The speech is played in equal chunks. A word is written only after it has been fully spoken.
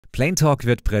planeTALK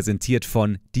wird präsentiert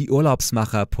von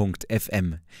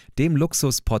dieurlaubsmacher.fm, dem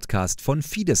Luxus-Podcast von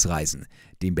Fides Reisen,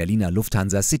 dem Berliner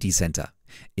Lufthansa City Center.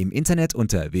 Im Internet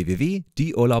unter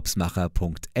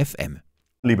www.dieurlaubsmacher.fm.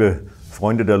 Liebe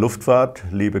Freunde der Luftfahrt,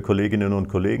 liebe Kolleginnen und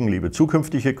Kollegen, liebe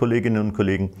zukünftige Kolleginnen und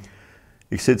Kollegen,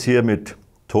 ich sitze hier mit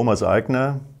Thomas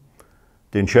Eigner,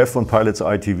 den Chef von Pilots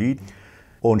ITV,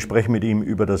 und spreche mit ihm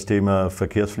über das Thema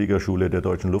Verkehrsfliegerschule der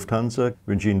Deutschen Lufthansa. Ich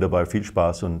wünsche Ihnen dabei viel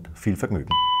Spaß und viel Vergnügen.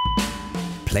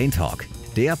 planeTALK,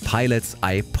 der Pilots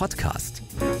Eye Podcast.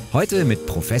 Heute mit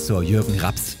Professor Jürgen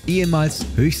RAPS, ehemals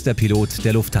höchster Pilot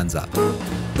der Lufthansa.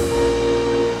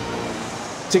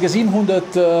 Ca. 700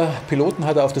 Piloten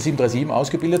hat er auf der 737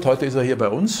 ausgebildet. Heute ist er hier bei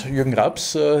uns. Jürgen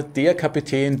RAPS, der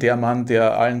Kapitän, der Mann,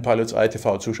 der allen Pilots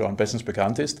ITV-Zuschauern bestens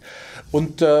bekannt ist.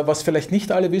 Und was vielleicht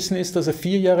nicht alle wissen, ist, dass er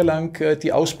 4 Jahre lang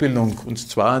die Ausbildung, und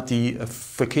zwar die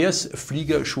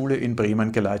Verkehrsfliegerschule in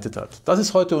Bremen, geleitet hat. Das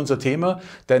ist heute unser Thema,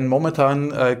 denn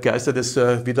momentan geistert es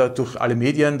wieder durch alle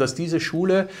Medien, dass diese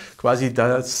Schule quasi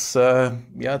der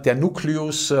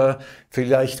Nukleus,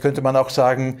 vielleicht könnte man auch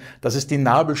sagen, das ist die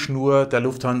Nabelschnur der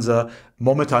Lufthansa,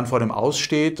 momentan vor dem Aus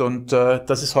steht. Und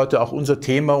das ist heute auch unser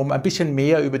Thema, um ein bisschen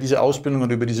mehr über diese Ausbildung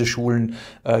und über diese Schulen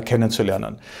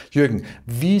kennenzulernen. Jürgen,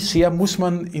 wie sehr muss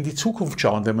man in die Zukunft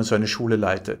schauen, wenn man so eine Schule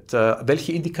leitet?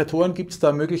 Welche Indikatoren gibt es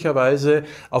da möglicherweise,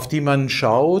 auf die man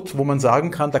schaut, wo man sagen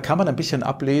kann, da kann man ein bisschen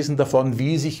ablesen davon,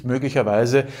 wie sich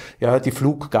möglicherweise die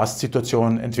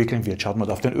Fluggastsituation entwickeln wird? Schaut man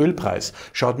da auf den Ölpreis?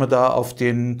 Schaut man da auf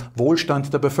den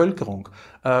Wohlstand der Bevölkerung?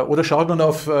 Oder schaut man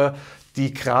auf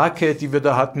die Krake, die wir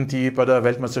da hatten, die bei der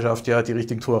Weltmeisterschaft ja die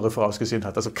richtigen Tore vorausgesehen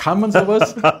hat? Also kann man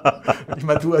sowas? Ich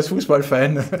meine, du als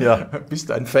Fußballfan bist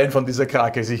ein Fan von dieser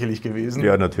Krake sicherlich gewesen.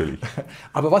 Ja, natürlich.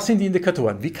 Aber was sind die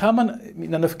Indikatoren? Wie kann man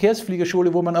in einer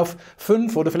Verkehrsfliegerschule, wo man auf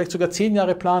 5 oder vielleicht sogar 10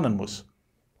 Jahre planen muss,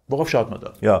 worauf schaut man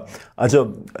da? Ja,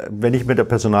 also wenn ich mir der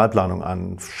Personalplanung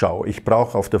anschaue, ich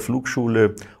brauche auf der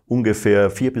Flugschule ungefähr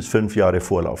 4 bis 5 Jahre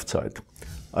Vorlaufzeit.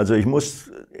 Also ich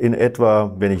muss in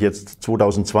etwa, wenn ich jetzt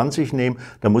 2020 nehme,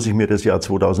 dann muss ich mir das Jahr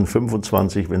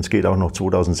 2025, wenn es geht, auch noch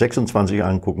 2026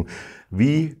 angucken.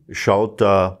 Wie schaut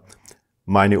da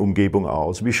meine Umgebung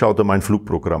aus? Wie schaut da mein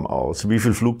Flugprogramm aus? Wie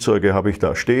viele Flugzeuge habe ich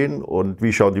da stehen und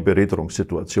wie schaut die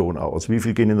Bereiterungssituation aus? Wie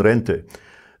viel gehen in Rente?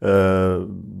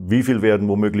 Wie viel werden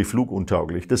womöglich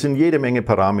fluguntauglich? Das sind jede Menge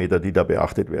Parameter, die da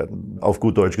beachtet werden. Auf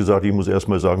gut Deutsch gesagt, ich muss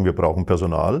erstmal sagen, wir brauchen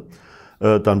Personal.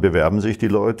 Dann bewerben sich die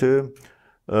Leute.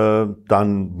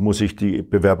 Dann muss ich die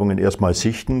Bewerbungen erstmal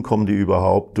sichten, kommen die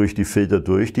überhaupt durch die Filter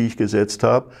durch, die ich gesetzt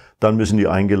habe. Dann müssen die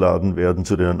eingeladen werden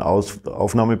zu den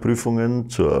Aufnahmeprüfungen,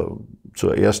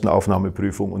 zur ersten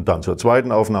Aufnahmeprüfung und dann zur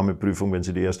zweiten Aufnahmeprüfung, wenn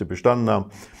sie die erste bestanden haben.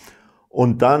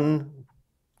 Und dann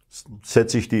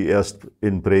setze ich die erst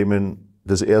in Bremen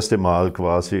das erste Mal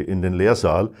quasi in den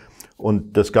Lehrsaal.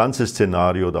 Und das ganze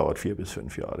Szenario dauert 4 bis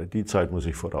 5 Jahre. Die Zeit muss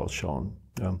ich vorausschauen.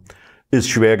 Ja. Ist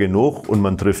schwer genug und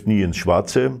man trifft nie ins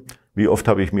Schwarze. Wie oft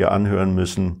habe ich mir anhören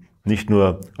müssen, nicht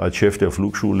nur als Chef der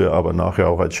Flugschule, aber nachher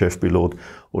auch als Chefpilot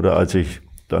oder als ich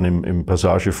dann im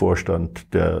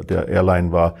Passagevorstand der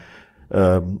Airline war,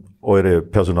 eure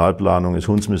Personalplanung ist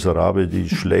hundsmiserabel, die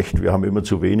ist schlecht, wir haben immer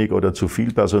zu wenig oder zu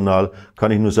viel Personal.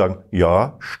 Kann ich nur sagen,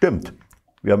 ja, stimmt.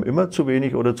 Wir haben immer zu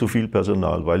wenig oder zu viel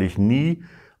Personal, weil ich nie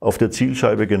auf der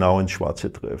Zielscheibe genau ins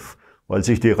Schwarze treffe. Weil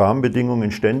sich die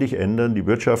Rahmenbedingungen ständig ändern, die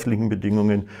wirtschaftlichen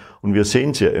Bedingungen. Und wir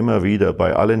sehen es ja immer wieder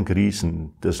bei allen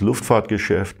Krisen. Das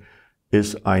Luftfahrtgeschäft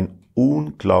ist ein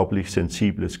unglaublich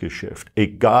sensibles Geschäft.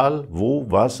 Egal wo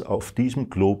was auf diesem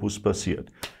Globus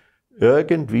passiert.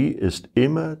 Irgendwie ist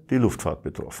immer die Luftfahrt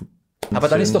betroffen. Aber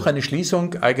dann ist doch eine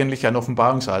Schließung eigentlich ein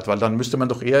Offenbarungseid, weil dann müsste man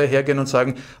doch eher hergehen und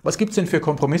sagen, was gibt es denn für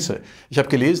Kompromisse? Ich habe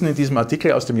gelesen in diesem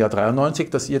Artikel aus dem Jahr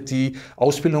 93, dass ihr die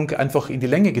Ausbildung einfach in die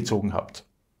Länge gezogen habt.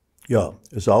 Ja,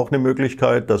 ist auch eine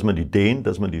Möglichkeit, dass man die dehnt,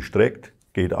 dass man die streckt,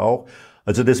 geht auch.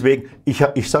 Also deswegen, ich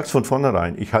sage es von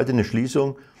vornherein, ich halte eine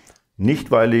Schließung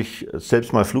nicht, weil ich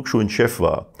selbst mal Flugschulenchef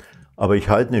war, aber ich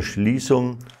halte eine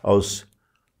Schließung aus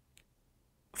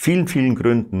vielen, vielen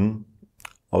Gründen,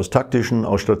 aus taktischen,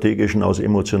 aus strategischen, aus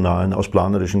emotionalen, aus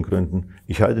planerischen Gründen.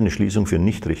 Ich halte eine Schließung für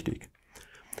nicht richtig.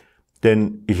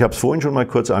 Denn ich habe es vorhin schon mal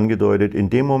kurz angedeutet,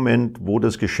 in dem Moment, wo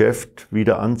das Geschäft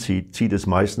wieder anzieht, zieht es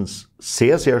meistens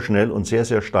sehr, sehr schnell und sehr,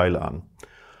 sehr steil an.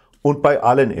 Und bei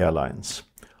allen Airlines.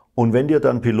 Und wenn dir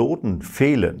dann Piloten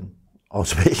fehlen,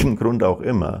 aus welchem Grund auch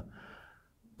immer,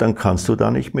 dann kannst du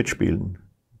da nicht mitspielen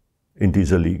in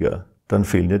dieser Liga. Dann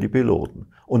fehlen dir die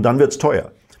Piloten. Und dann wird's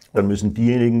teuer. Dann müssen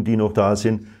diejenigen, die noch da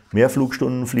sind, mehr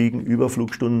Flugstunden fliegen,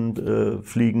 Überflugstunden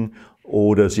fliegen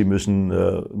oder sie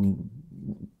müssen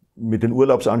mit den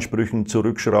Urlaubsansprüchen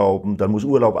zurückschrauben, dann muss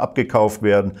Urlaub abgekauft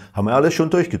werden, haben wir alles schon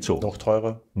durchgezogen. Noch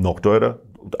teurer. Noch teurer.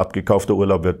 Und abgekaufter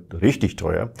Urlaub wird richtig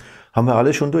teuer. Haben wir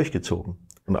alles schon durchgezogen.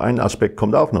 Und ein Aspekt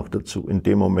kommt auch noch dazu. In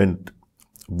dem Moment,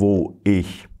 wo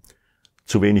ich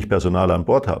zu wenig Personal an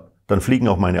Bord habe, dann fliegen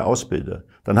auch meine Ausbilder.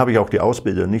 Dann habe ich auch die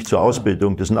Ausbilder nicht zur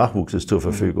Ausbildung des Nachwuchses zur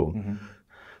Verfügung.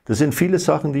 Das sind viele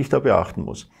Sachen, die ich da beachten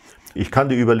muss. Ich kann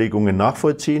die Überlegungen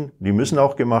nachvollziehen, die müssen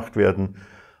auch gemacht werden.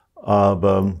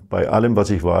 Aber bei allem,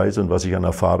 was ich weiß und was ich an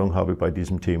Erfahrung habe bei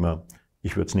diesem Thema,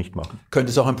 ich würde es nicht machen.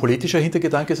 Könnte es auch ein politischer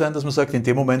Hintergedanke sein, dass man sagt, in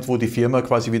dem Moment, wo die Firma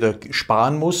quasi wieder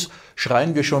sparen muss,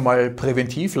 schreien wir schon mal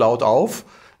präventiv laut auf,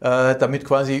 damit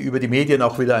quasi über die Medien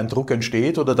auch wieder ein Druck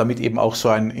entsteht oder damit eben auch so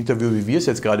ein Interview, wie wir es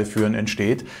jetzt gerade führen,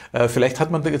 entsteht. Vielleicht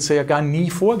hat man das jetzt ja gar nie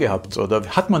vorgehabt oder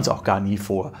hat man es auch gar nie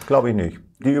vor? Glaube ich nicht.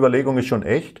 Die Überlegung ist schon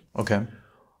echt. Okay.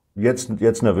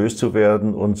 Jetzt nervös zu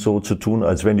werden und so zu tun,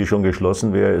 als wenn die schon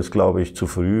geschlossen wäre, ist, glaube ich, zu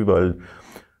früh, weil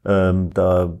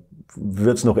da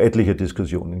wird es noch etliche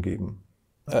Diskussionen geben.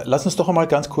 Lass uns doch einmal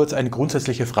ganz kurz eine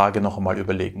grundsätzliche Frage noch einmal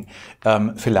überlegen.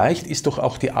 Vielleicht ist doch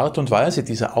auch die Art und Weise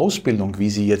dieser Ausbildung, wie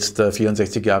sie jetzt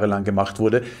 64 Jahre lang gemacht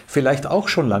wurde, vielleicht auch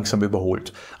schon langsam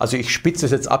überholt. Also ich spitze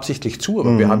es jetzt absichtlich zu,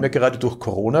 aber wir haben ja gerade durch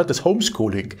Corona das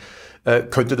Homeschooling.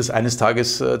 Könnte das eines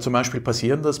Tages zum Beispiel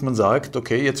passieren, dass man sagt,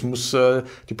 okay, jetzt muss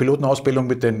die Pilotenausbildung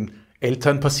mit den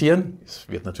Eltern passieren. Das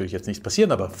wird natürlich jetzt nicht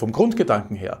passieren, aber vom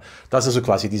Grundgedanken her, dass also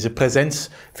quasi diese Präsenz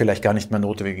vielleicht gar nicht mehr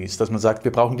notwendig ist, dass man sagt,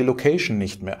 wir brauchen die Location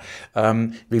nicht mehr.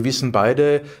 Wir wissen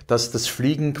beide, dass das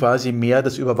Fliegen quasi mehr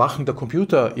das Überwachen der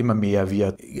Computer immer mehr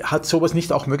wird. Hat sowas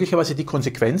nicht auch möglicherweise die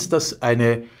Konsequenz, dass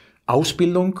eine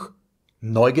Ausbildung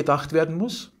neu gedacht werden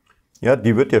muss? Ja,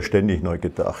 die wird ja ständig neu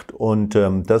gedacht. Und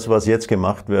das, was jetzt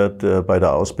gemacht wird bei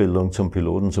der Ausbildung zum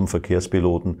Piloten, zum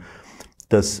Verkehrspiloten,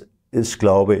 das ist,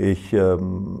 glaube ich,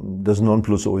 das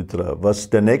Nonplusultra. Was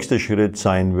der nächste Schritt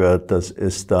sein wird, das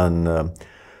ist dann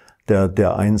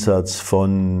der Einsatz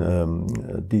von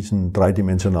diesen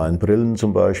dreidimensionalen Brillen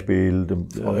zum Beispiel.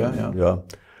 Ja.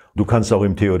 Du kannst auch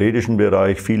im theoretischen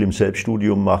Bereich viel im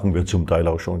Selbststudium machen, wird zum Teil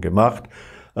auch schon gemacht.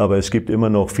 Aber es gibt immer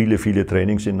noch viele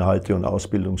Trainingsinhalte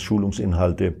und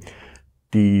Schulungsinhalte,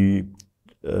 die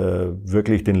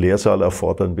wirklich den Lehrsaal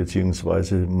erfordern,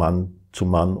 beziehungsweise Mann zu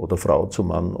Mann oder Frau zu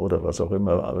Mann oder was auch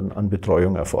immer an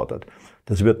Betreuung erfordert.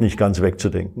 Das wird nicht ganz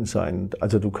wegzudenken sein.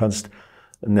 Also du kannst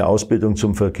eine Ausbildung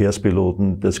zum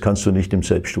Verkehrspiloten, das kannst du nicht im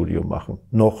Selbststudium machen.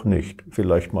 Noch nicht.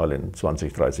 Vielleicht mal in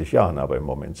 20, 30 Jahren, aber im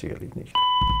Moment sicherlich nicht.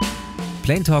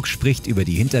 planeTALK spricht über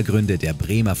die Hintergründe der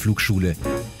Bremer Flugschule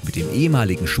mit dem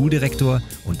ehemaligen Schuldirektor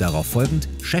und darauf folgend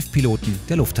Chefpiloten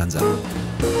der Lufthansa,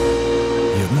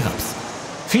 Jürgen RAPS.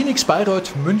 Phoenix,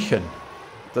 Bayreuth, München.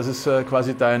 Das ist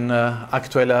quasi dein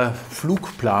aktueller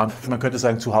Flugplan. Man könnte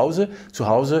sagen zu Hause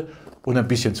und ein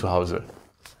bisschen zu Hause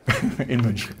in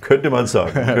München. Könnte man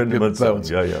sagen.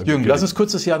 Ja, Jürgen, lass uns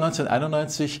kurz das Jahr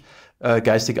 1991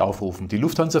 geistig aufrufen. Die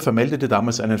Lufthansa vermeldete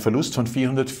damals einen Verlust von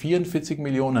 444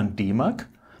 Millionen D-Mark.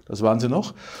 Das waren sie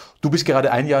noch. Du bist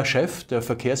gerade ein Jahr Chef der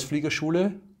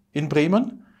Verkehrsfliegerschule in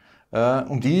Bremen.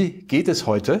 Um die geht es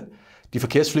heute. Die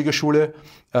Verkehrsfliegerschule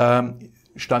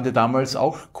stand ja damals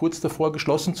auch kurz davor,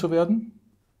 geschlossen zu werden.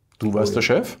 Du warst der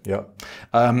Chef. Ja.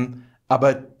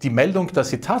 Aber die Meldung, dass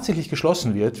sie tatsächlich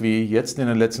geschlossen wird, wie jetzt in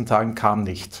den letzten Tagen, kam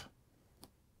nicht.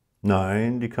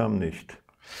 Nein, die kam nicht.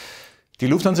 Die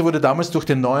Lufthansa wurde damals durch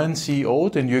den neuen CEO,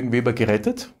 den Jürgen Weber,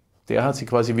 gerettet. Der hat sie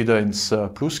quasi wieder ins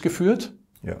Plus geführt.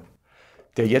 Ja.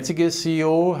 Der jetzige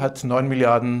CEO hat 9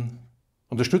 Milliarden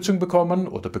Unterstützung bekommen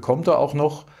oder bekommt er auch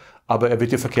noch, aber er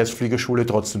wird die Verkehrsfliegerschule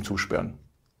trotzdem zusperren.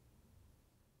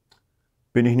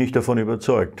 Bin ich nicht davon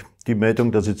überzeugt. Die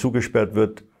Meldung, dass sie zugesperrt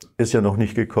wird, ist ja noch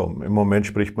nicht gekommen. Im Moment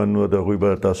spricht man nur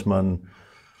darüber, dass man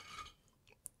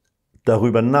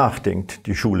darüber nachdenkt,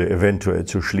 die Schule eventuell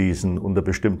zu schließen unter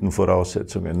bestimmten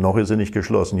Voraussetzungen. Noch ist sie nicht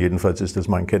geschlossen, jedenfalls ist das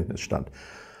mein Kenntnisstand.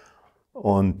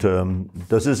 Und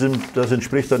das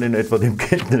entspricht dann in etwa dem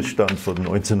Kenntnisstand von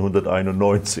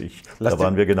 1991. Da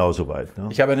waren wir genauso weit. Ne?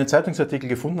 Ich habe einen Zeitungsartikel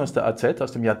gefunden aus der AZ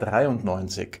aus dem Jahr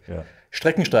 93. Ja.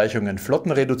 Streckenstreichungen,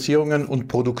 Flottenreduzierungen und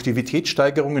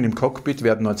Produktivitätssteigerungen im Cockpit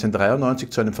werden 1993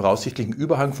 zu einem voraussichtlichen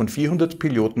Überhang von 400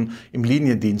 Piloten im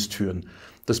Liniendienst führen.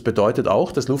 Das bedeutet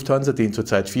auch, dass Lufthansa den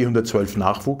zurzeit 412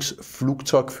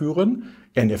 Nachwuchsflugzeugführern,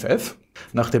 NFF,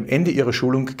 nach dem Ende ihrer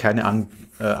Schulung keine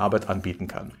Arbeit anbieten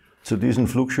kann. Zu diesen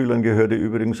Flugschülern gehörte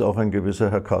übrigens auch ein gewisser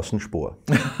Herr Carsten Spohr.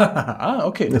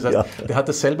 Okay. Das heißt, der hat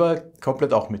das selber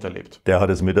komplett auch miterlebt. Der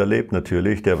hat es miterlebt,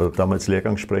 natürlich. Der war damals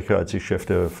Lehrgangssprecher, als ich Chef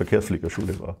der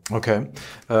Verkehrsfliegerschule war. Okay.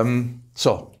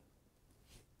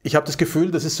 Ich habe das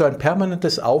Gefühl, das ist so ein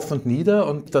permanentes Auf und Nieder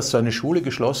und dass so eine Schule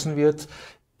geschlossen wird,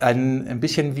 ein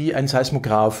bisschen wie ein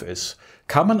Seismograph ist.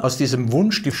 Kann man aus diesem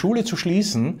Wunsch, die Schule zu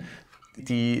schließen,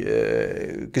 die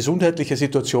gesundheitliche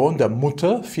Situation der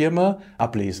Mutterfirma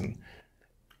ablesen?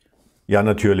 Ja,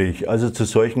 natürlich. Also zu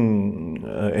solchen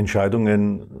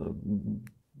Entscheidungen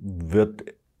wird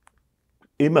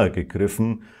immer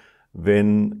gegriffen,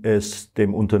 wenn es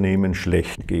dem Unternehmen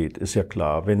schlecht geht, ist ja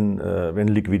klar, wenn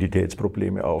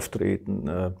Liquiditätsprobleme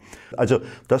auftreten. Also,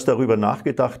 dass darüber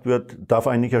nachgedacht wird, darf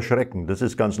einen nicht erschrecken. Das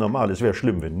ist ganz normal. Es wäre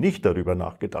schlimm, wenn nicht darüber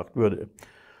nachgedacht würde.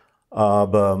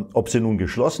 Aber ob sie nun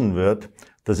geschlossen wird,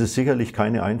 das ist sicherlich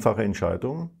keine einfache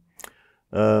Entscheidung,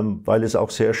 weil es auch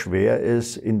sehr schwer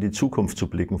ist, in die Zukunft zu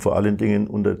blicken, vor allen Dingen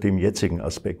unter dem jetzigen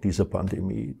Aspekt dieser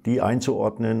Pandemie, die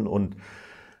einzuordnen und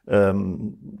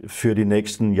für die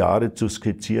nächsten Jahre zu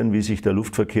skizzieren, wie sich der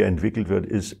Luftverkehr entwickelt wird,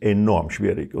 ist enorm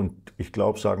schwierig. Und ich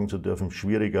glaube, sagen zu dürfen,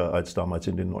 schwieriger als damals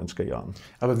in den 90er Jahren.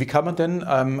 Aber wie kann man denn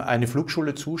eine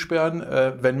Flugschule zusperren,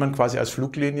 wenn man quasi als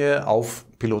Fluglinie auf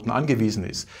Piloten angewiesen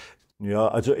ist? Ja,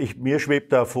 also mir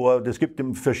schwebt da vor, es gibt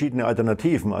verschiedene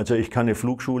Alternativen. Also ich kann eine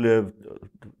Flugschule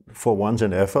for once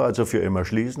and ever, also für immer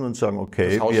schließen und sagen,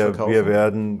 okay, wir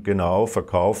werden genau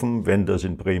verkaufen, wenn das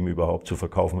in Bremen überhaupt zu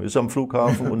verkaufen ist am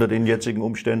Flughafen unter den jetzigen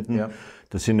Umständen. Ja.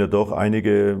 Das sind ja doch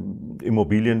einige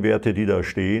Immobilienwerte, die da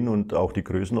stehen und auch die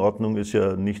Größenordnung ist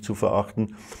ja nicht zu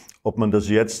verachten. Ob man das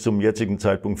jetzt zum jetzigen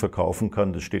Zeitpunkt verkaufen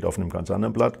kann, das steht auf einem ganz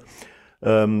anderen Blatt.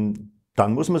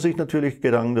 Dann muss man sich natürlich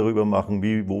Gedanken darüber machen,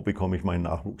 wo bekomme ich meinen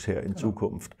Nachwuchs her in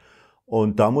Zukunft.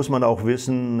 Und da muss man auch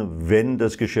wissen, wenn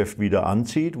das Geschäft wieder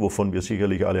anzieht, wovon wir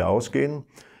sicherlich alle ausgehen,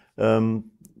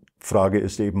 Frage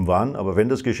ist eben wann, aber wenn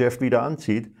das Geschäft wieder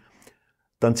anzieht,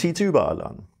 dann zieht es überall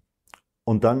an.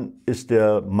 Und dann ist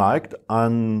der Markt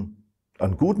an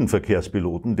guten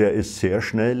Verkehrspiloten, der ist sehr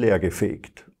schnell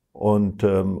leergefegt. Und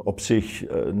ob sich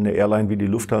eine Airline wie die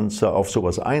Lufthansa auf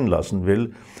sowas einlassen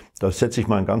will, da setze ich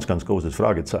mal ein ganz, ganz großes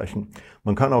Fragezeichen.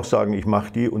 Man kann auch sagen, ich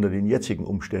mache die unter den jetzigen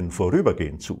Umständen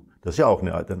vorübergehend zu. Das ist ja auch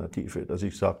eine Alternative, dass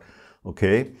ich sage,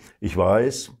 okay, ich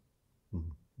weiß,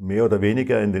 mehr oder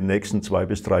weniger in den nächsten 2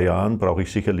 bis 3 Jahren brauche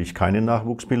ich sicherlich keine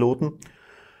Nachwuchspiloten.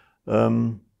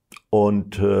 Sage,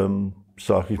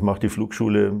 ich mache die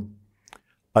Flugschule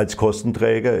als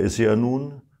Kostenträger, ist ja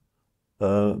nun,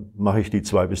 mache ich die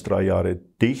 2 bis 3 Jahre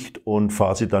dicht und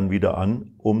fahre sie dann wieder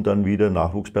an, um dann wieder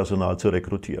Nachwuchspersonal zu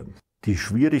rekrutieren. Die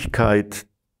Schwierigkeit,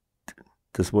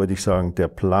 das wollte ich sagen, der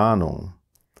Planung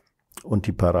und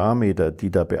die Parameter,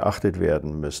 die da beachtet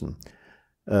werden müssen,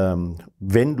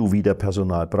 wenn du wieder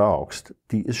Personal brauchst,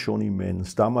 die ist schon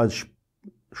immens. Damals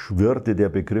schwirrte der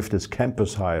Begriff des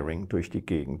Campus Hiring durch die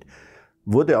Gegend.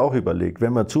 Wurde auch überlegt,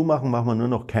 wenn wir zumachen, machen wir nur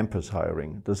noch Campus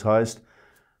Hiring. Das heißt,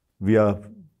 wir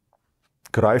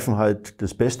greifen halt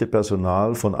das beste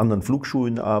Personal von anderen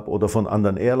Flugschulen ab oder von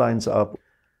anderen Airlines ab.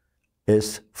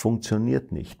 Es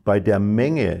funktioniert nicht. Bei der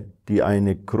Menge, die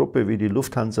eine Gruppe wie die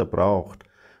Lufthansa braucht,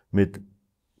 mit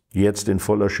jetzt in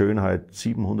voller Schönheit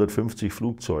 750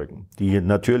 Flugzeugen, die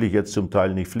natürlich jetzt zum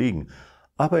Teil nicht fliegen,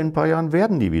 aber in ein paar Jahren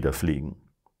werden die wieder fliegen.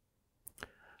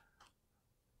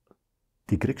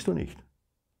 Die kriegst du nicht.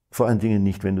 Vor allen Dingen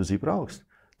nicht, wenn du sie brauchst.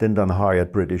 Denn dann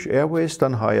hired British Airways,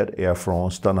 dann hired Air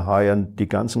France, dann hiren die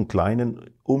ganzen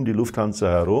Kleinen um die Lufthansa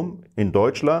herum in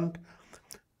Deutschland.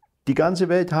 Die ganze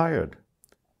Welt hired.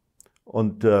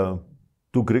 Und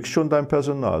du kriegst schon dein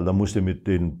Personal. Da musst du mit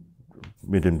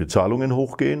den Bezahlungen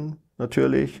hochgehen,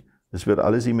 natürlich. Das wird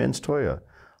alles immens teuer.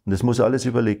 Und es muss alles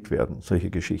überlegt werden, solche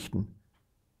Geschichten.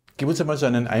 Gib uns einmal so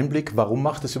einen Einblick, warum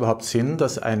macht es überhaupt Sinn,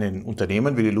 dass ein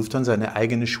Unternehmen wie die Lufthansa eine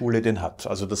eigene Schule denn hat?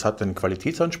 Also das hat einen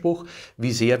Qualitätsanspruch.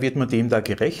 Wie sehr wird man dem da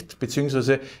gerecht?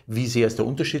 Beziehungsweise wie sehr ist der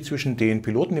Unterschied zwischen den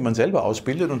Piloten, die man selber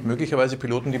ausbildet und möglicherweise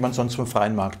Piloten, die man sonst vom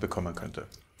freien Markt bekommen könnte?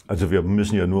 Also wir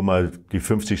müssen ja nur mal die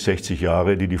 50, 60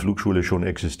 Jahre, die Flugschule schon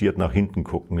existiert, nach hinten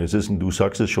gucken. Du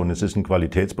sagst es schon, es ist ein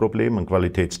Qualitätsproblem, ein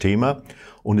Qualitätsthema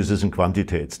und es ist ein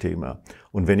Quantitätsthema.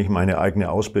 Und wenn ich meine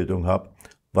eigene Ausbildung habe,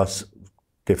 was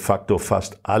de facto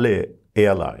fast alle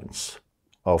Airlines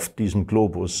auf diesem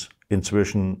Globus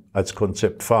inzwischen als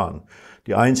Konzept fahren.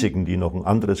 Die einzigen, die noch ein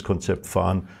anderes Konzept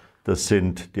fahren, das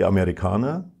sind die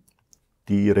Amerikaner,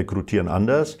 die rekrutieren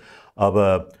anders,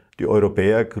 aber die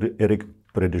Europäer,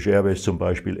 British Airways zum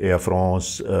Beispiel, Air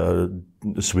France,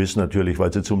 Swiss natürlich,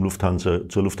 weil sie zur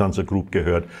Lufthansa Group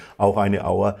gehört, auch eine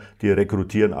Auer, die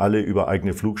rekrutieren alle über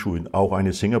eigene Flugschulen, auch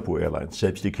eine Singapore Airlines,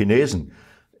 selbst die Chinesen.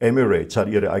 Emirates hat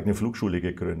ihre eigene Flugschule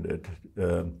gegründet.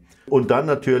 Und dann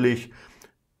natürlich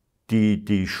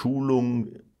die Schulung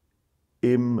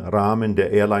im Rahmen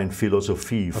der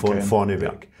Airline-Philosophie von vorne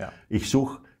weg. Ja. Ich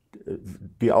suche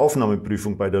die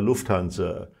Aufnahmeprüfung bei der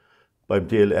Lufthansa, beim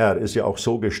DLR ist ja auch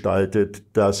so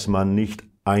gestaltet, dass man nicht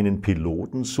einen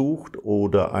Piloten sucht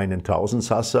oder einen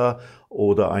Tausendsasser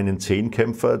oder einen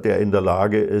Zehnkämpfer, der in der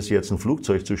Lage ist, jetzt ein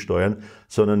Flugzeug zu steuern,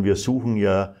 sondern wir suchen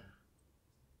ja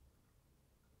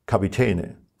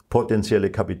Kapitäne, potenzielle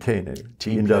Kapitäne,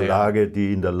 die in der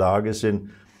Lage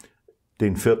sind,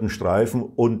 den vierten Streifen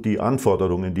und die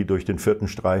Anforderungen, die durch den vierten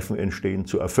Streifen entstehen,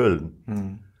 zu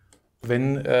erfüllen.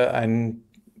 Wenn ein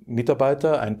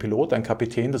Mitarbeiter, ein Pilot, ein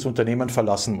Kapitän das Unternehmen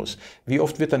verlassen muss, wie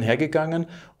oft wird dann hergegangen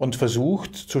und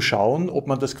versucht zu schauen, ob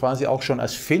man das quasi auch schon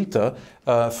als Filter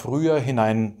früher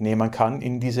hineinnehmen kann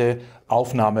in diese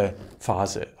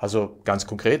Aufnahmephase? Also ganz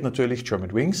konkret natürlich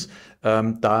Germanwings,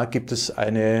 da gibt es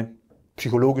eine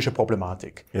psychologische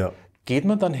Problematik. Ja. Geht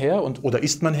man dann her oder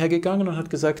ist man hergegangen und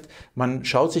hat gesagt, man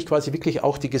schaut sich quasi wirklich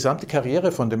auch die gesamte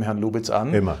Karriere von dem Herrn Lubitz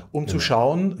an, zu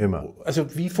schauen,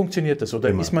 also wie funktioniert das? Oder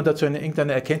ist man dazu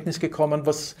irgendeine Erkenntnis gekommen,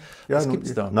 was gibt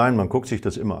es da? Nein, man guckt sich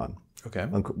das immer an. Okay.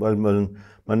 Weil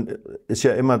man ist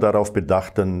ja immer darauf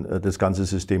bedacht, dann das ganze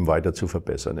System weiter zu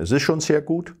verbessern. Es ist schon sehr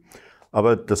gut,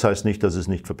 aber das heißt nicht, dass es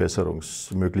nicht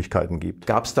Verbesserungsmöglichkeiten gibt.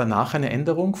 Gab es danach eine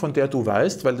Änderung, von der du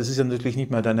weißt, weil das ist ja natürlich nicht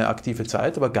mehr deine aktive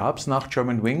Zeit, aber gab es nach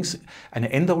Germanwings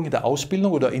eine Änderung in der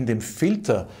Ausbildung oder in dem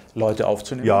Filter, Leute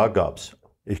aufzunehmen? Ja, gab es.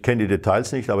 Ich kenne die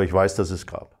Details nicht, aber ich weiß, dass es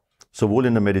gab. Sowohl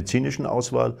in der medizinischen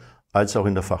Auswahl als auch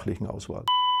in der fachlichen Auswahl.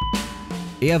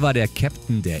 Er war der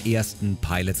Captain der ersten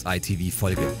Pilots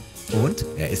ITV-Folge. Und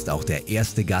er ist auch der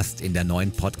erste Gast in der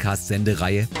neuen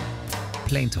Podcast-Sendereihe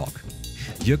planeTALK.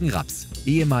 Jürgen RAPS,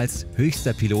 ehemals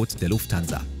höchster Pilot der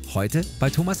Lufthansa, heute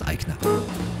bei Thomas Eigner.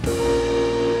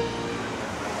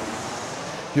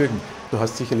 Jürgen, du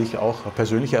hast sicherlich auch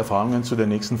persönliche Erfahrungen zu der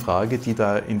nächsten Frage, die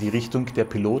da in die Richtung der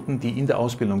Piloten, die in der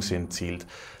Ausbildung sind, zielt.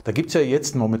 Da gibt es ja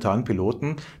jetzt momentan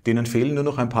Piloten, denen fehlen nur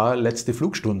noch ein paar letzte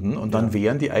Flugstunden und dann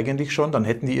wären die eigentlich schon, dann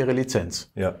hätten die ihre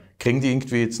Lizenz. Ja. Kriegen die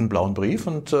irgendwie jetzt einen blauen Brief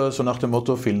und so nach dem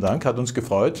Motto, vielen Dank, hat uns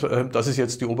gefreut, das ist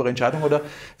jetzt die obere Entscheidung? Oder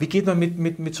wie geht man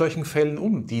mit solchen Fällen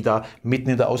um, die da mitten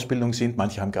in der Ausbildung sind?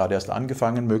 Manche haben gerade erst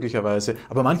angefangen möglicherweise,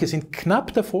 aber manche sind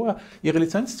knapp davor, ihre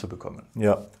Lizenz zu bekommen.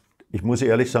 Ja. Ich muss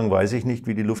ehrlich sagen, weiß ich nicht,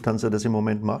 wie die Lufthansa das im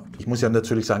Moment macht. Ich muss ja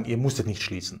natürlich sagen, ihr musstet nicht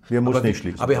schließen. Wir mussten nicht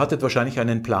schließen. Aber ihr hattet wahrscheinlich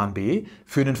einen Plan B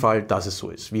für den Fall, dass es so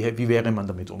ist. Wie wäre man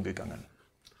damit umgegangen?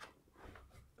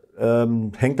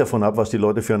 Hängt davon ab, was die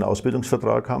Leute für einen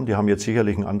Ausbildungsvertrag haben. Die haben jetzt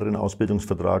sicherlich einen anderen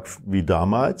Ausbildungsvertrag wie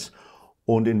damals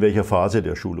und in welcher Phase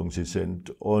der Schulung sie sind.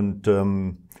 Und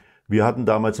wir hatten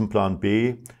damals einen Plan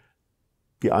B,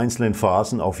 die einzelnen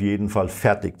Phasen auf jeden Fall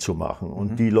fertig zu machen.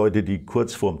 Und die Leute, die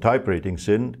kurz vorm Type-Rating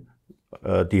sind,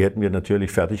 die hätten wir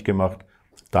natürlich fertig gemacht,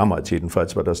 damals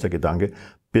jedenfalls war das der Gedanke,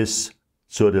 bis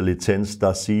zur der Lizenz,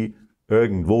 dass sie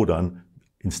irgendwo dann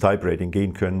ins Type-Rating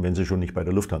gehen können, wenn sie schon nicht bei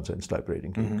der Lufthansa ins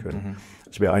Type-Rating gehen können.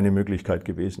 Das wäre eine Möglichkeit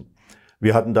gewesen.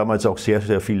 Wir hatten damals auch sehr,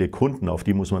 sehr viele Kunden, auf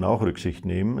die muss man auch Rücksicht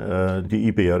nehmen. Die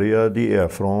Iberia, die Air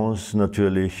France,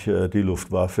 natürlich die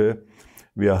Luftwaffe.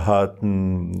 Wir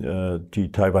hatten die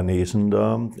Taiwanesen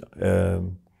da.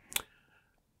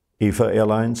 EVA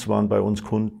Airlines waren bei uns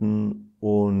Kunden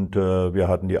und wir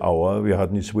hatten die Auer, wir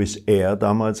hatten die Swiss Air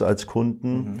damals als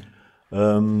Kunden.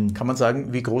 Kann man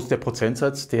sagen, wie groß der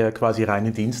Prozentsatz der quasi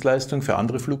reinen Dienstleistung für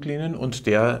andere Fluglinien und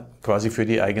der quasi für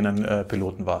die eigenen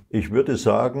Piloten war? Ich würde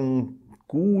sagen,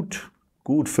 gut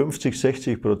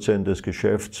 50-60% des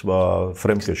Geschäfts war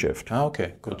Fremdgeschäft. Ah,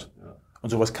 okay, gut. Und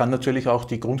sowas kann natürlich auch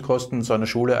die Grundkosten so einer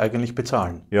Schule eigentlich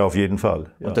bezahlen. Ja, auf jeden Fall.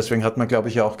 Ja. Und deswegen hat man, glaube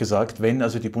ich, auch gesagt, wenn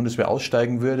also die Bundeswehr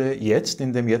aussteigen würde, jetzt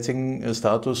in dem jetzigen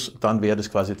Status, dann wäre das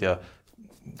quasi der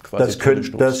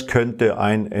Das könnte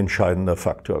ein entscheidender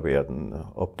Faktor werden,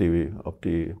 ob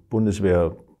die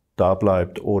Bundeswehr da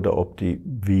bleibt oder ob die,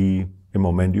 wie im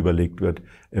Moment überlegt wird,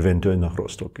 eventuell nach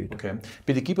Rostock geht. Okay.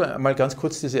 Bitte gib mal ganz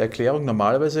kurz diese Erklärung.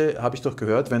 Normalerweise habe ich doch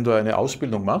gehört, wenn du eine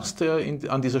Ausbildung machst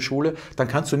an dieser Schule, dann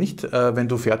kannst du nicht, wenn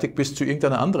du fertig bist, zu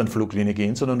irgendeiner anderen Fluglinie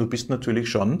gehen, sondern du bist natürlich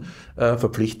schon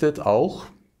verpflichtet auch,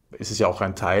 es ist ja auch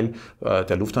ein Teil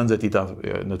der Lufthansa, die da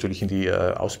natürlich in die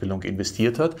Ausbildung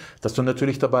investiert hat, dass du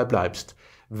natürlich dabei bleibst.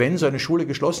 Wenn so eine Schule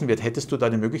geschlossen wird, hättest du da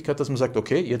die Möglichkeit, dass man sagt,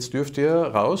 okay, jetzt dürft ihr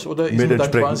raus oder ist man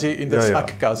dann quasi in der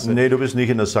Sackgasse? Nee, du bist nicht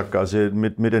in der Sackgasse.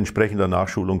 Mit entsprechender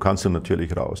Nachschulung kannst du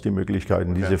natürlich raus. Die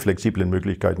Möglichkeiten, diese flexiblen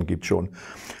Möglichkeiten gibt es schon.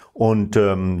 Und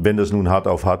wenn das nun hart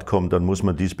auf hart kommt, dann muss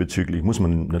man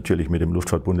natürlich mit dem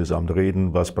Luftfahrtbundesamt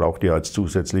reden. Was braucht ihr als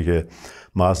zusätzliche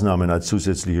Maßnahmen, als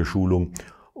zusätzliche Schulung,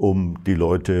 um die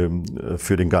Leute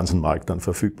für den ganzen Markt dann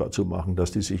verfügbar zu machen,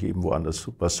 dass die sich eben woanders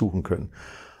was suchen können.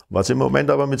 Was im Moment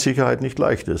aber mit Sicherheit nicht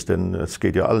leicht ist, denn es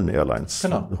geht ja allen Airlines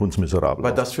hundsmiserabel.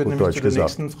 Weil das führt nämlich zu der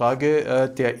nächsten Frage.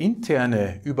 Der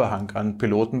interne Überhang an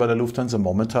Piloten bei der Lufthansa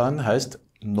momentan heißt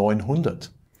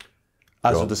 900.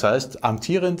 Also das heißt,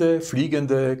 amtierende,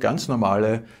 fliegende, ganz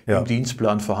normale, im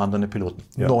Dienstplan vorhandene Piloten.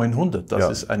 900, das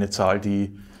ist eine Zahl,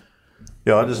 die...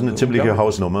 Ja, das ist eine ziemliche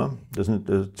Hausnummer. Das ist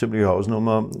eine ziemliche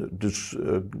Hausnummer. Das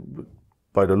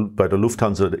bei der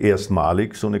Lufthansa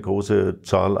erstmalig so eine große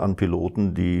Zahl an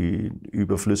Piloten, die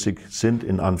überflüssig sind,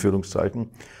 in Anführungszeichen.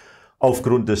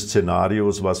 Aufgrund des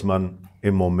Szenarios, was man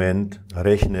im Moment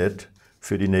rechnet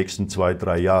für die nächsten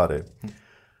 2-3 Jahre.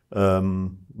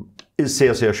 Ist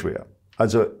sehr, sehr schwer.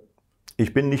 Also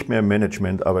ich bin nicht mehr im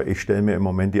Management, aber ich stelle mir im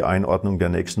Moment die Einordnung der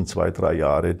nächsten 2-3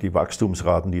 Jahre, die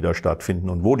Wachstumsraten, die da stattfinden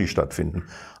und wo die stattfinden,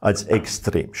 als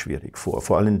extrem schwierig vor.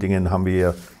 Vor allen Dingen haben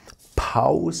wir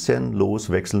pausenlos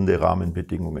wechselnde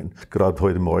Rahmenbedingungen. Gerade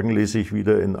heute Morgen lese ich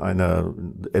wieder in einer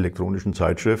elektronischen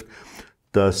Zeitschrift,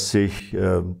 dass sich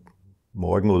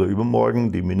morgen oder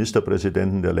übermorgen die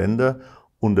Ministerpräsidenten der Länder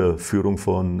unter Führung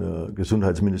von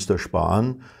Gesundheitsminister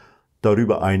Spahn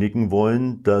darüber einigen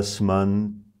wollen, dass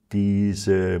man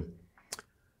diese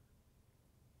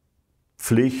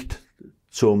Pflicht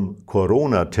zum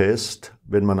Corona-Test,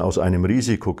 wenn man aus einem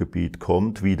Risikogebiet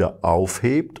kommt, wieder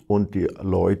aufhebt und die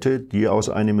Leute, die aus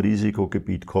einem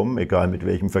Risikogebiet kommen, egal mit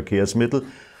welchem Verkehrsmittel,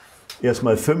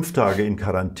 erstmal 5 Tage in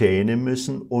Quarantäne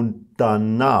müssen und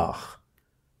danach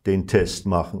den Test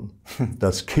machen.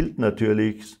 Das killt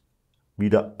natürlich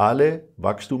wieder alle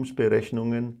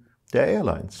Wachstumsberechnungen der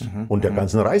Airlines und der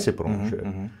ganzen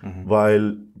Reisebranche.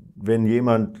 Weil wenn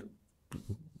jemand,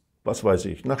 was weiß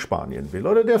ich, nach Spanien will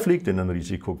oder der fliegt in ein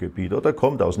Risikogebiet oder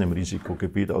kommt aus einem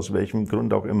Risikogebiet, aus welchem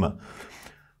Grund auch immer,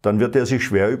 dann wird er sich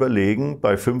schwer überlegen,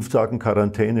 bei 5 Tagen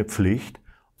Quarantänepflicht,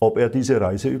 ob er diese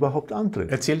Reise überhaupt antritt.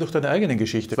 Erzähl doch deine eigene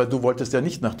Geschichte, weil du wolltest ja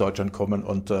nicht nach Deutschland kommen.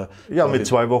 Und ja, mit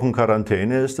 2 Wochen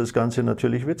Quarantäne ist das Ganze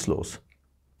natürlich witzlos.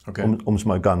 Okay. Um es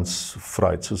mal ganz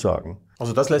frei zu sagen.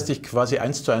 Also das lässt sich quasi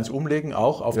 1:1 umlegen,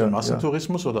 auch auf den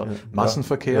Massentourismus oder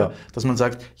Massenverkehr, dass man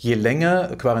sagt, je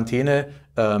länger Quarantäne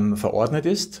verordnet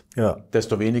ist,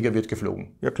 desto weniger wird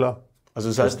geflogen. Ja, klar. Also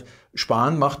das heißt,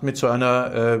 Spahn macht mit so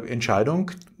einer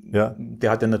Entscheidung, der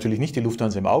hat ja natürlich nicht die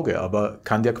Lufthansa im Auge, aber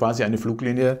kann der quasi eine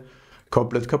Fluglinie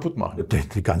komplett kaputt machen.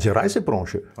 Die ganze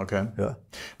Reisebranche. Okay. Ja.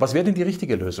 Was wäre denn die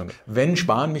richtige Lösung? Wenn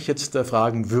Spahn mich jetzt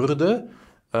fragen würde,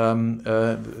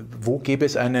 wo gäbe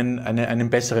es einen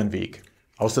besseren Weg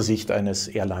aus der Sicht eines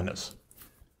Airliners?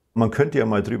 Man könnte ja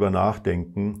mal drüber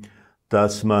nachdenken,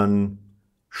 dass man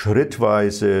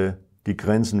schrittweise die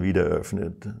Grenzen wieder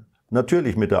öffnet.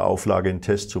 Natürlich mit der Auflage, einen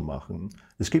Test zu machen.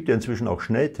 Es gibt ja inzwischen auch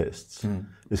Schnelltests.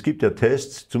 Es gibt ja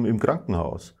Tests im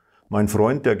Krankenhaus. Mein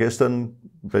Freund,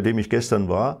 bei dem ich gestern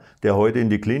war, der heute in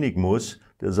die Klinik muss,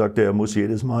 der sagte, er muss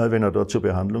jedes Mal, wenn er dort zur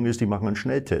Behandlung ist, die machen einen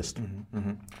Schnelltest.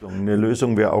 Eine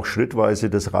Lösung wäre auch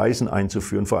schrittweise das Reisen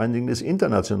einzuführen, vor allen Dingen das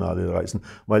internationale Reisen,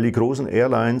 weil die großen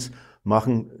Airlines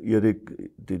machen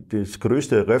das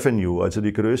größte Revenue, also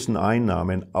die größten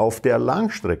Einnahmen auf der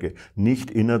Langstrecke, nicht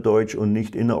innerdeutsch und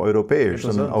nicht innereuropäisch,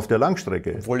 sondern auf der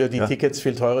Langstrecke. Obwohl ja die Tickets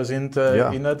viel teurer sind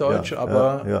innerdeutsch,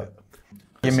 aber...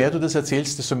 Je mehr du das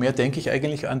erzählst, desto mehr denke ich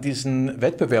eigentlich an diesen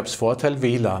Wettbewerbsvorteil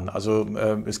WLAN. Also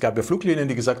es gab ja Fluglinien,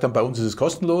 die gesagt haben, bei uns ist es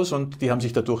kostenlos und die haben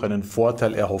sich dadurch einen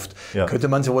Vorteil erhofft. Ja. Könnte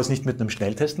man sowas nicht mit einem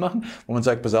Schnelltest machen, wo man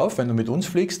sagt, pass auf, wenn du mit uns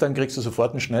fliegst, dann kriegst du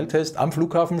sofort einen Schnelltest am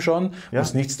Flughafen schon,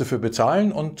 musst nichts dafür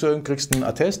bezahlen und kriegst einen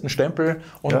Attest, einen Stempel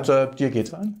und dir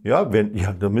geht's an? Ja,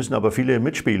 da müssen aber viele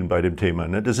mitspielen bei dem Thema.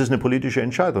 Ne? Das ist eine politische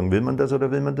Entscheidung. Will man das oder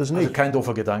will man das nicht? Also kein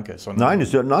doofer Gedanke. Sondern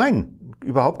Nein,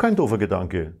 überhaupt kein doofer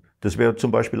Gedanke. Das wäre zum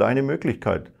Beispiel eine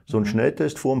Möglichkeit, so einen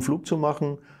Schnelltest vor dem Flug zu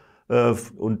machen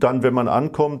und dann, wenn man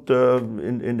ankommt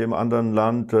in dem anderen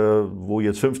Land, wo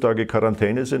jetzt 5 Tage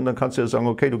Quarantäne sind, dann kannst du ja sagen,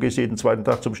 okay, du gehst jeden 2.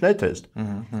 Tag zum Schnelltest.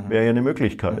 Wäre ja eine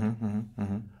Möglichkeit.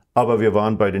 Aber wir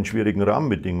waren bei den schwierigen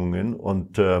Rahmenbedingungen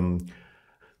und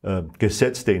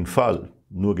gesetzt den Fall,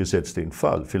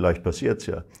 vielleicht passiert es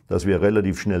ja, dass wir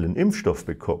relativ schnell einen Impfstoff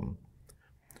bekommen.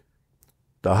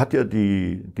 Da hat ja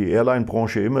die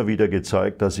Airline-Branche immer wieder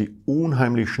gezeigt, dass sie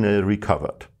unheimlich schnell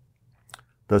recovert,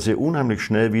 dass sie unheimlich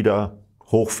schnell wieder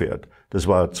hochfährt. Das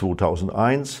war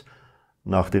 2001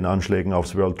 nach den Anschlägen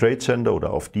aufs World Trade Center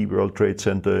oder auf die World Trade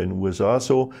Center in den USA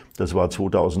so. Das war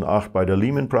 2008 bei der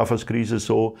Lehman Brothers Krise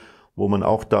so, wo man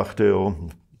auch dachte, oh,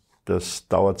 das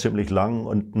dauert ziemlich lang.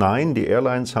 Und nein, die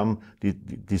Airlines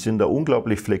die sind da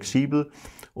unglaublich flexibel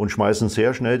und schmeißen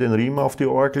sehr schnell den Riemen auf die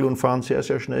Orgel und fahren sehr,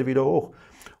 sehr schnell wieder hoch.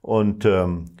 Und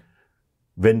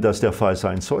wenn das der Fall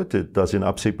sein sollte, dass in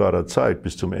absehbarer Zeit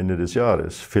bis zum Ende des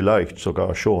Jahres, vielleicht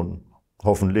sogar schon,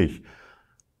 hoffentlich,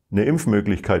 eine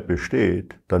Impfmöglichkeit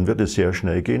besteht, dann wird es sehr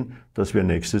schnell gehen, dass wir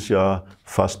nächstes Jahr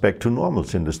fast back to normal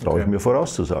sind. Das traue ich mir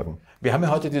vorauszusagen. Wir haben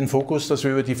ja heute den Fokus, dass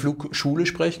wir über die Flugschule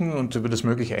sprechen und über das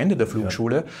mögliche Ende der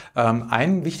Flugschule. Ja.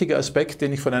 Ein wichtiger Aspekt,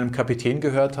 den ich von einem Kapitän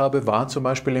gehört habe, war zum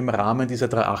Beispiel im Rahmen dieser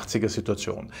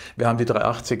 380er-Situation. Wir haben die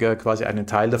 380er quasi einen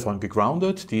Teil davon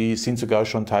gegroundet. Die sind sogar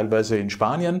schon teilweise in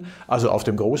Spanien, also auf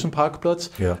dem großen Parkplatz.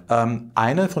 Ja.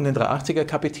 Einer von den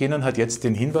 380er-Kapitänen hat jetzt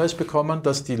den Hinweis bekommen,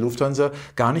 dass die Lufthansa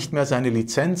gar nicht mehr seine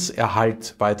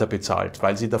Lizenzerhalt weiter bezahlt,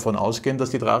 weil sie davon ausgehen,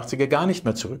 dass die 380er gar nicht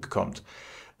mehr zurückkommt.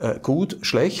 Gut,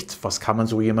 schlecht, was kann man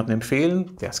so jemandem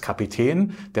empfehlen? Der ist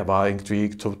Kapitän, der war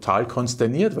irgendwie total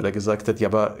konsterniert, weil er gesagt hat, ja,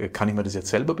 aber kann ich mir das jetzt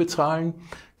selber bezahlen?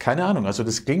 Keine Ahnung, also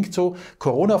das klingt so,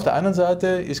 Corona auf der einen Seite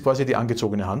ist quasi die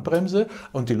angezogene Handbremse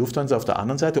und die Lufthansa auf der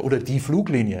anderen Seite oder die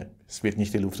Fluglinie, es wird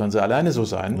nicht die Lufthansa alleine so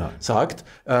sein, Nein. sagt,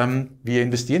 wir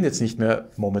investieren jetzt nicht mehr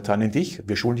momentan in dich,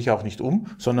 wir schulen dich auch nicht um,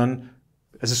 sondern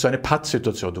es ist so eine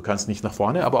Pattsituation, du kannst nicht nach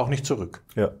vorne, aber auch nicht zurück.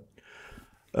 Ja.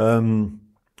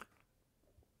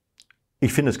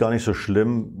 Ich finde es gar nicht so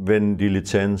schlimm, wenn die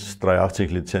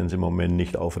 380-Lizenz im Moment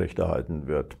nicht aufrechterhalten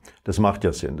wird. Das macht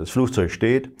ja Sinn. Das Flugzeug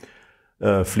steht,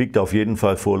 fliegt auf jeden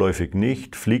Fall vorläufig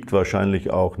nicht, fliegt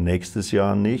wahrscheinlich auch nächstes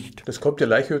Jahr nicht. Das kommt ja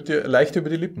leicht über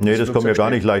die Lippen. Nee, das kommt ja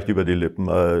gar nicht leicht über die Lippen.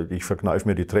 Ich verkneife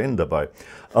mir die Tränen dabei.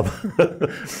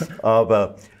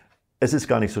 Aber es ist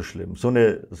gar nicht so schlimm. So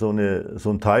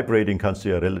ein Type-Rating kannst du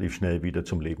ja relativ schnell wieder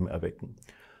zum Leben erwecken.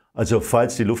 Also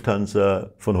falls die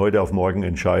Lufthansa von heute auf morgen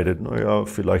entscheidet, naja,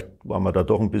 vielleicht waren wir da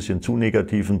doch ein bisschen zu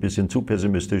negativ, ein bisschen zu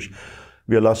pessimistisch.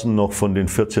 Wir lassen noch von den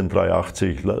 14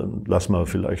 380, lassen wir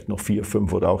vielleicht noch 4,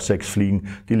 5 oder auch 6 fliegen.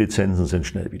 Die Lizenzen sind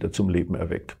schnell wieder zum Leben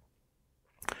erweckt.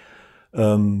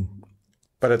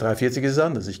 Bei der 340 ist es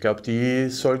anders. Ich glaube, die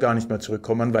soll gar nicht mehr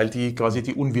zurückkommen, weil die quasi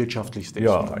die unwirtschaftlichste ist.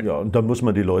 Ja, und da muss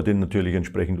man die Leute natürlich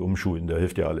entsprechend umschulen. Da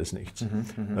hilft ja alles nichts.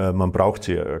 Man braucht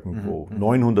sie ja irgendwo.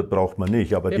 900 braucht man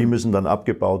nicht, aber die müssen dann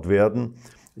abgebaut werden.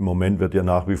 Im Moment wird ja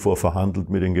nach wie vor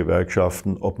verhandelt mit den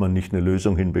Gewerkschaften, ob man nicht eine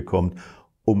Lösung hinbekommt,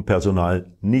 um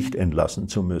Personal nicht entlassen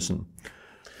zu müssen.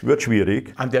 Wird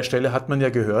schwierig. An der Stelle hat man ja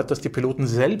gehört, dass die Piloten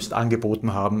selbst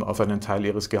angeboten haben, auf einen Teil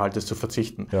ihres Gehaltes zu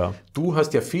verzichten. Ja. Du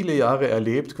hast ja viele Jahre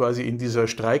erlebt, quasi in dieser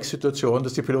Streiksituation,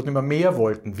 dass die Piloten immer mehr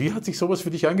wollten. Wie hat sich sowas für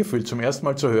dich angefühlt, zum ersten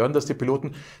Mal zu hören, dass die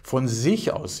Piloten von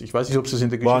sich aus, ich weiß nicht, ob es das in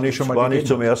der Geschichte schon mal war nicht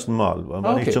zum ersten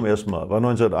Mal. Nicht zum ersten Mal. War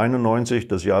 1991,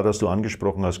 das Jahr, das du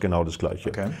angesprochen hast, genau das Gleiche.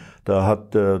 Okay. Da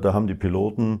haben die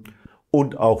Piloten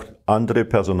und auch andere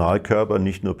Personalkörper,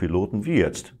 nicht nur Piloten, wie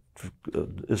jetzt,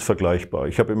 ist vergleichbar.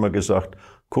 Ich habe immer gesagt,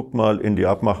 guckt mal in die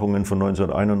Abmachungen von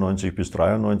 1991 bis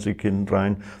 1993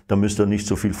 hinein, da müsst ihr nicht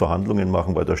so viel Verhandlungen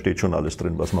machen, weil da steht schon alles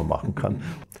drin, was man machen kann.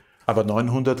 Aber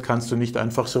 900 kannst du nicht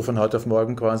einfach so von heute auf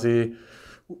morgen quasi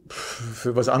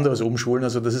für was anderes umschulen.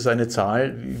 Also das ist eine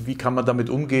Zahl. Wie kann man damit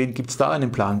umgehen? Gibt es da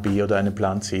einen Plan B oder einen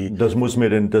Plan C? Das muss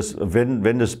mir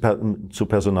wenn es zu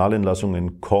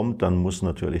Personalentlassungen kommt, dann muss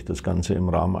natürlich das Ganze im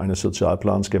Rahmen eines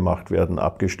Sozialplans gemacht werden,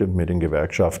 abgestimmt mit den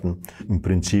Gewerkschaften. Im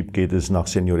Prinzip geht es nach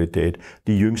Seniorität.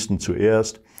 Die Jüngsten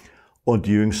zuerst. Und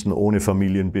die Jüngsten ohne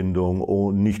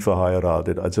Familienbindung, nicht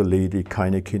verheiratet, also ledig,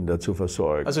 keine Kinder zu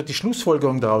versorgen. Also die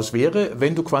Schlussfolgerung daraus wäre,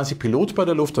 wenn du quasi Pilot bei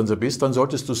der Lufthansa bist, dann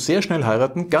solltest du sehr schnell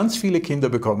heiraten, ganz viele Kinder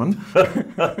bekommen,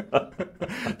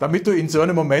 damit du in so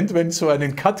einem Moment, wenn es so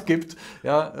einen Cut gibt,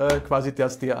 ja, quasi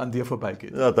der an dir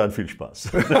vorbeigeht. Ja, dann viel Spaß.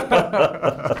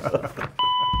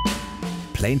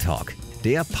 planeTALK,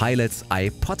 der Pilots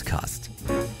Eye Podcast.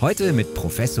 Heute mit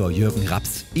Professor Jürgen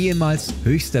RAPS, ehemals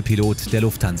höchster Pilot der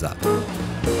Lufthansa.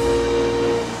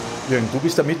 Jürgen, du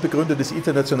bist der Mitbegründer des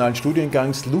internationalen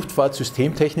Studiengangs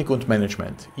Luftfahrtsystemtechnik und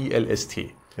Management, ILST,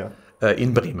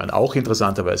 in Bremen, auch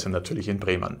interessanterweise natürlich in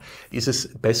Bremen. Ist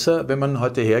es besser, wenn man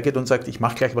heute hergeht und sagt, ich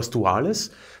mache gleich was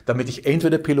Duales, damit ich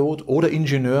entweder Pilot oder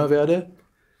Ingenieur werde?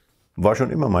 War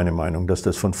schon immer meine Meinung, dass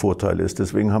das von Vorteil ist.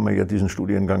 Deswegen haben wir ja diesen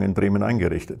Studiengang in Bremen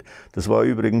eingerichtet. Das war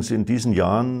übrigens in diesen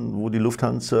Jahren, wo die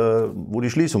Lufthansa, wo die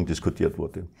Schließung diskutiert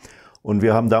wurde. Und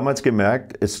wir haben damals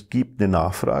gemerkt, es gibt eine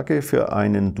Nachfrage für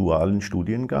einen dualen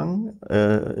Studiengang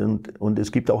und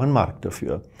es gibt auch einen Markt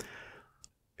dafür.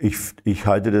 Ich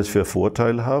halte das für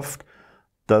vorteilhaft,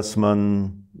 dass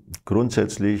man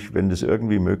grundsätzlich, wenn das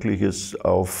irgendwie möglich ist,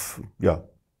 auf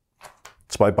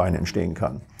 2 Beinen stehen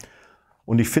kann.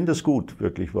 Und ich finde es gut,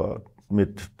 wirklich wahr.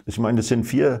 Ich meine, das sind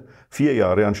 4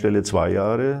 Jahre anstelle 2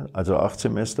 Jahre, also 8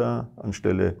 Semester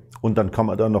anstelle, und dann kann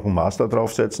man da noch einen Master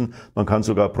draufsetzen. Man kann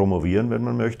sogar promovieren, wenn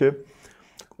man möchte.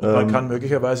 Und man kann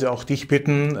möglicherweise auch dich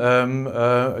bitten,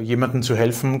 jemandem zu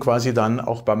helfen, quasi dann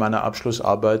auch bei meiner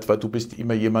Abschlussarbeit, weil du bist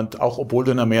immer jemand, auch obwohl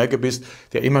du in Amerika bist,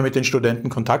 der immer mit den Studenten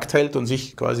Kontakt hält und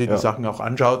sich quasi die Sachen auch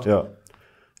anschaut. Ja.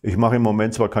 Ich mache im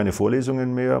Moment zwar keine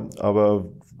Vorlesungen mehr, aber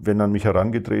wenn an mich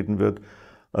herangetreten wird,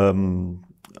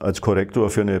 als Korrektor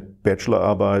für eine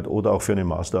Bachelorarbeit oder auch für eine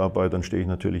Masterarbeit, dann stehe ich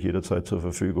natürlich jederzeit zur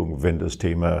Verfügung, wenn das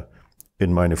Thema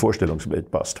in meine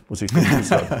Vorstellungswelt passt, muss ich dazu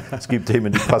sagen. Es gibt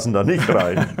Themen, die passen da nicht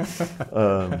rein.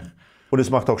 Und es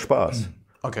macht auch Spaß.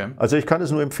 Okay. Also ich kann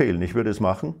es nur empfehlen, ich würde es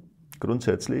machen,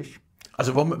 grundsätzlich.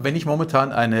 Also wenn ich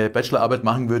momentan eine Bachelorarbeit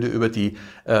machen würde über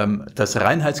das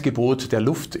Reinheitsgebot der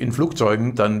Luft in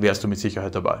Flugzeugen, dann wärst du mit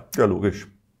Sicherheit dabei. Ja, logisch.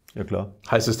 Ja, klar.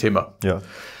 Heißes Thema. Ja.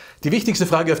 Die wichtigste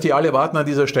Frage, auf die alle warten an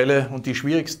dieser Stelle und die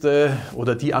schwierigste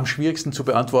oder die am schwierigsten zu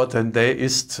beantwortende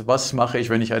ist, was mache ich,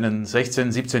 wenn ich einen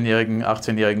 16-, 17-jährigen,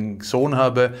 18-jährigen Sohn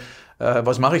habe?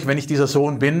 Was mache ich, wenn ich dieser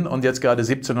Sohn bin und jetzt gerade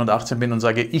 17 und 18 bin und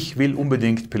sage, ich will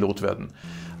unbedingt Pilot werden?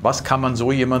 Was kann man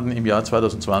so jemandem im Jahr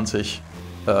 2020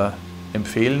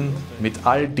 empfehlen mit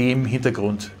all dem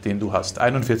Hintergrund, den du hast?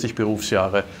 41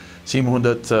 Berufsjahre,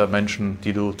 700 Menschen,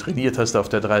 die du trainiert hast auf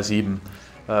der 37,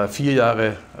 4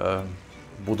 Jahre,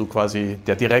 wo du quasi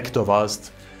der Direktor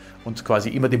warst und quasi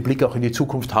immer den Blick auch in die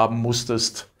Zukunft haben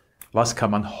musstest. Was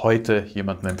kann man heute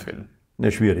jemandem empfehlen?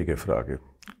 Eine schwierige Frage.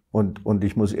 Und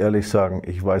ich muss ehrlich sagen,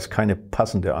 ich weiß keine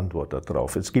passende Antwort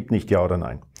darauf. Es gibt nicht Ja oder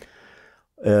Nein.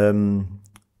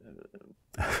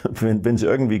 Wenn es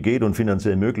irgendwie geht und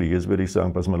finanziell möglich ist, würde ich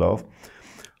sagen, pass mal auf,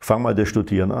 fang mal das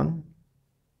Studieren an.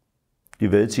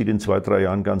 Die Welt sieht in 2, 3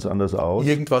 Jahren ganz anders aus.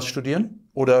 Irgendwas studieren?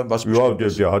 Oder was Ja,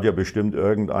 der hat ja bestimmt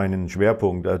irgendeinen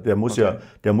Schwerpunkt. Der muss ja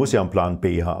einen Plan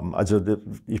B haben. Also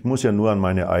ich muss ja nur an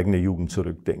meine eigene Jugend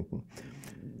zurückdenken.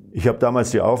 Ich habe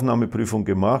damals die Aufnahmeprüfung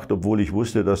gemacht, obwohl ich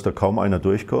wusste, dass da kaum einer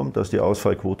durchkommt, dass die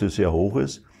Ausfallquote sehr hoch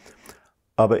ist.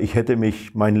 Aber ich hätte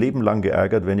mich mein Leben lang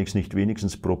geärgert, wenn ich es nicht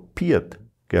wenigstens probiert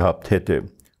gehabt hätte.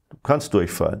 Du kannst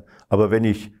durchfallen. Aber wenn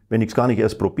ich es gar nicht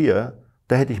erst probiere,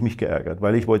 da hätte ich mich geärgert,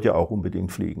 weil ich wollte ja auch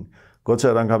unbedingt fliegen. Gott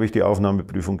sei Dank habe ich die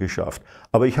Aufnahmeprüfung geschafft.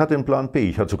 Aber ich hatte einen Plan B,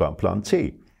 ich hatte sogar einen Plan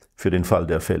C für den Fall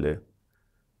der Fälle.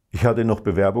 Ich hatte noch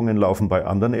Bewerbungen laufen bei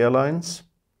anderen Airlines,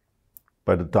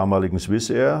 bei der damaligen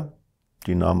Swissair,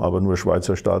 die nahmen aber nur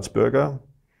Schweizer Staatsbürger,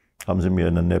 haben sie mir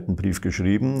einen netten Brief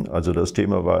geschrieben, also das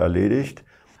Thema war erledigt.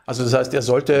 Also das heißt, er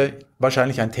sollte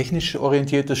wahrscheinlich ein technisch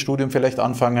orientiertes Studium vielleicht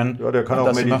anfangen? Ja, der kann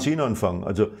auch Medizin anfangen.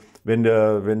 Also wenn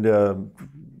er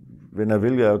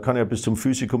will, er kann ja bis zum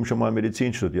Physikum schon mal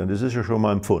Medizin studieren. Das ist ja schon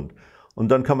mal ein Pfund. Und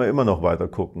dann kann man immer noch weiter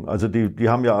gucken. Also die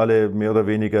haben ja alle mehr oder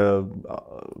weniger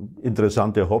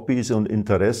interessante Hobbys und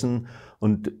Interessen.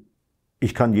 Und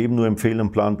ich kann jedem nur empfehlen,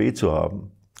 einen Plan B zu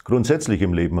haben. Grundsätzlich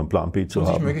im Leben einen Plan B zu haben.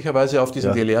 Und sich möglicherweise auf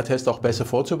diesen DLR-Test auch besser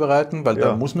vorzubereiten, weil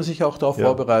da muss man sich auch darauf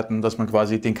vorbereiten, dass man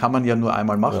quasi, den kann man ja nur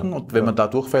einmal machen und wenn man da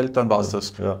durchfällt, dann war es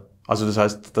das. Ja. Also das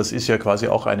heißt, das ist ja quasi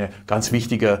auch ein ganz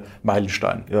wichtiger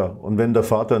Meilenstein. Ja, und wenn der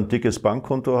Vater ein dickes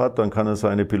Bankkonto hat, dann kann er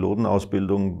seine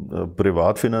Pilotenausbildung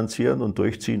privat finanzieren und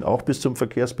durchziehen, auch bis zum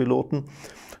Verkehrspiloten.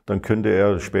 Dann könnte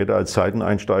er später als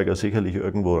Seiteneinsteiger sicherlich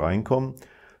irgendwo reinkommen.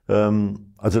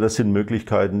 Also das sind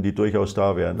Möglichkeiten, die durchaus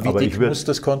da wären. Wie dick muss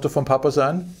das Konto vom Papa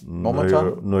sein,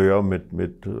 momentan? Naja,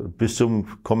 bis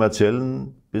zum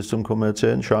kommerziellen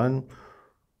Schein.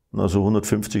 Also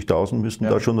 150.000 müssten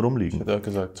da schon rumliegen. Ich hätte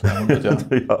gesagt 200, ja.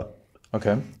 Ja.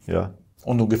 Okay. Ja.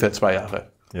 Und ungefähr 2 Jahre.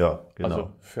 Ja, genau. Also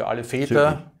für alle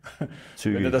Väter,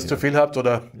 Zügig, wenn ihr das zu viel habt,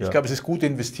 oder ich glaube, es ist gut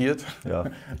investiert. Ja.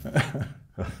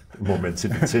 Im Moment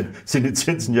sind die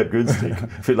Zinsen ja günstig.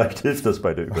 Vielleicht hilft das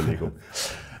bei der Überlegung.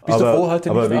 Bist du froh,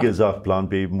 heute aber wie gesagt, Plan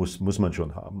B muss man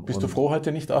schon haben. Bist du froh,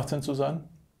 heute nicht 18 zu sein?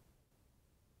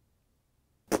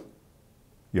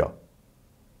 Ja.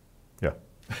 Ja.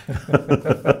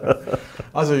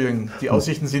 Also Jürgen, die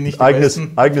Aussichten sind nicht die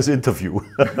besten. Eigenes Interview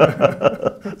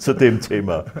zu dem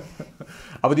Thema.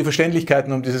 Aber die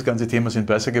Verständlichkeiten um dieses ganze Thema sind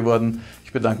besser geworden.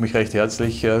 Ich bedanke mich recht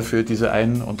herzlich für diese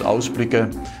Ein- und Ausblicke,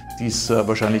 die es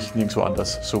wahrscheinlich nirgendwo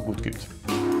anders so gut gibt.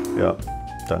 Ja,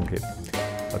 danke.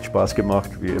 Hat Spaß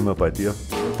gemacht, wie immer bei dir.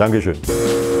 Dankeschön.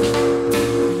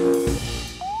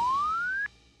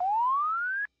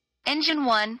 Engine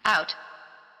 1 out.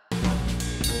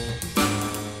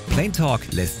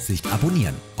 planeTALK lässt sich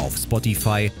abonnieren auf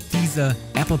Spotify, Deezer,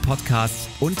 Apple Podcasts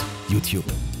und YouTube.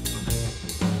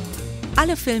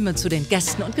 Alle Filme zu den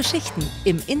Gästen und Geschichten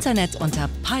im Internet unter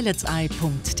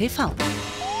pilotseye.tv.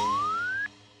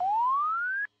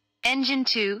 Engine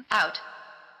 2 out.